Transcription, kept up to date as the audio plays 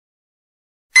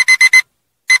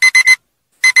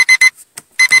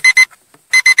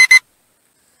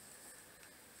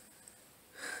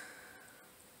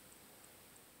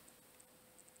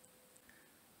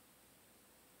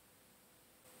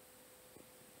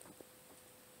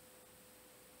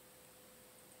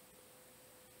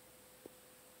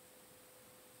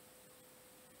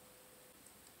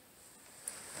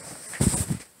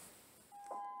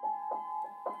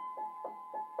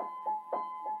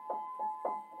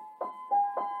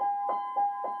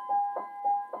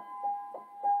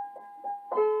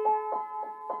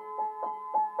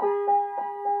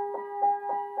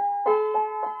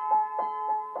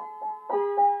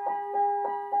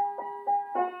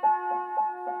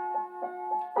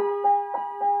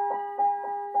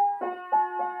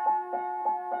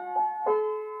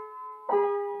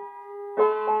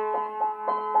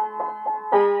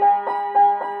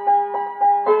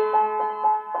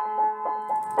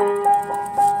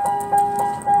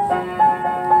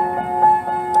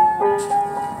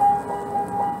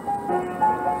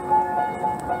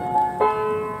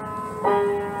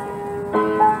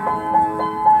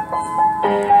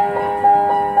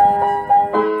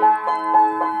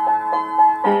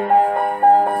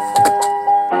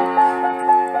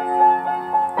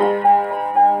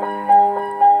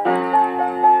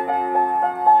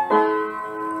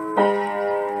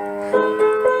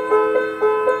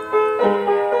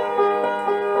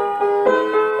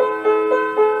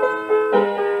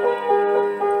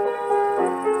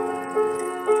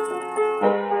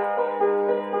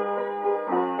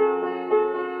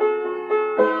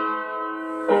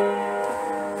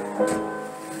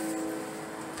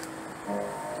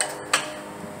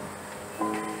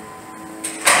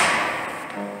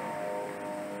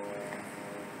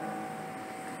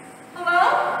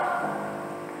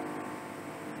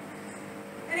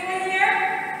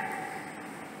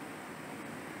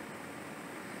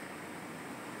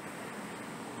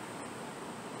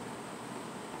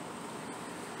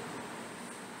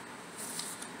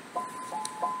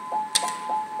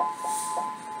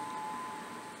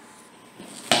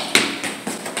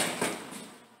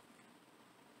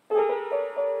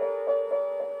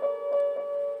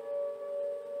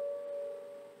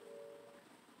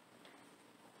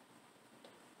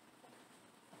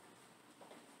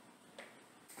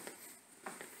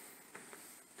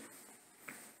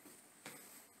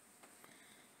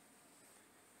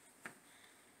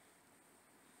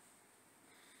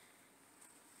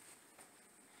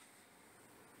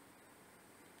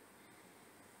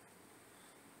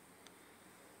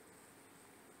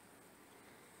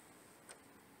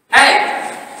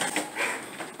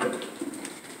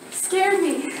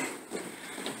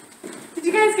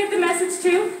get the message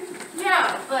too?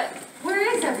 Yeah, but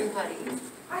where is everybody?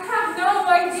 I have no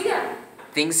idea.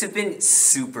 Things have been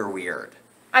super weird.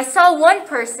 I saw one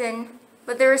person,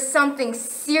 but there is something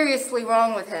seriously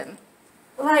wrong with him.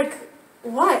 Like,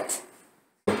 what?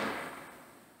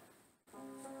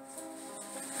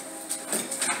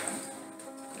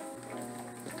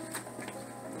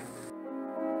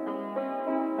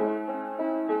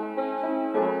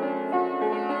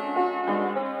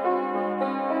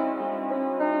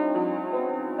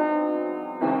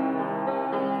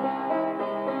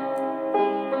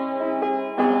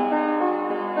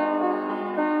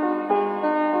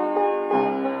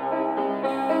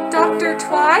 Dr.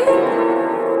 Twy?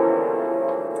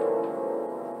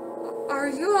 Are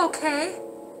you okay?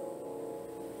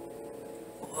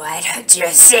 Why don't you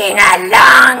sing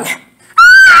along?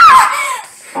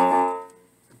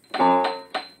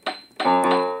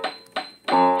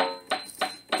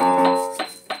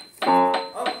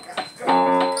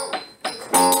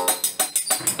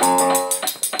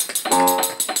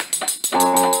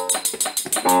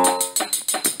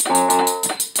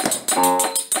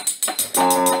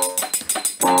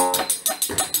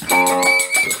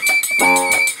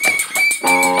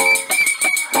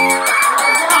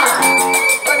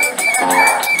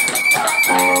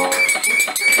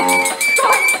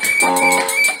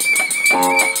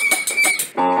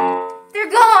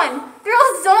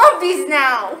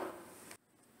 Now.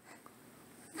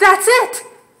 That's it!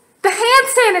 The hand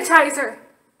sanitizer!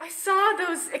 I saw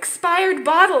those expired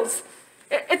bottles.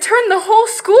 It turned the whole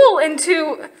school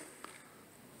into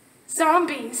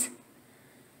zombies.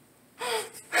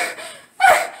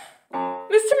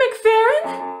 Mr.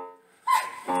 McFerrin?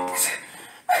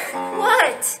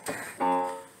 What?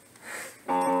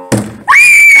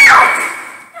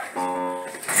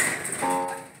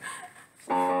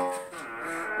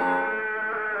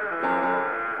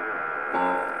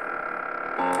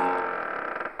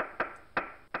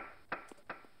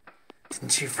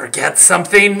 Didn't you forget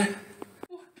something?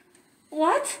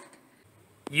 What?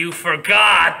 You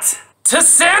forgot to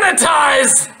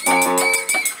sanitize!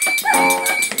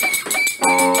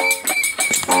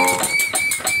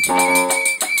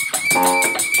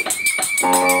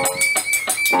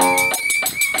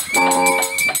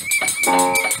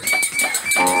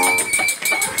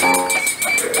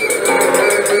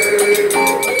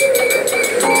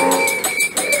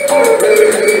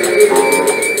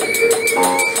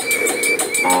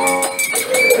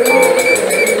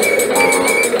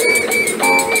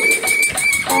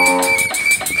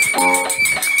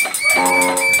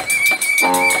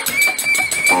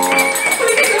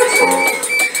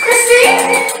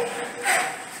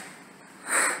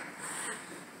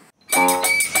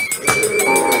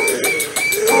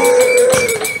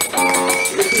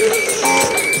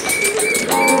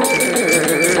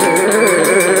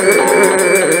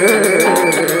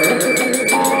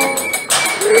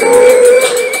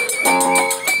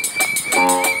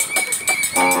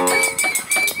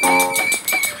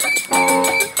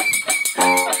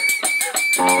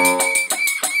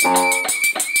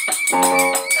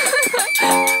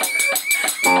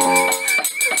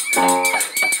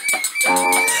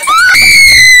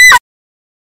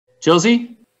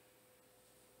 Josie?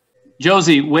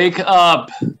 Josie, wake up.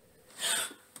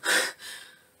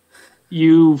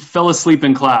 You fell asleep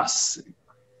in class.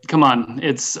 Come on,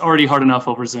 it's already hard enough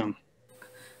over Zoom.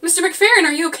 Mr. McFerrin,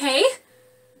 are you okay?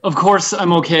 Of course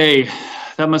I'm okay.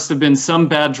 That must have been some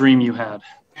bad dream you had.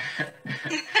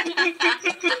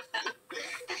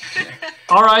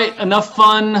 All right, enough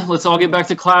fun. Let's all get back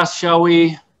to class, shall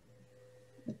we?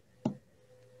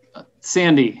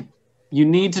 Sandy, you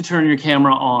need to turn your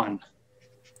camera on.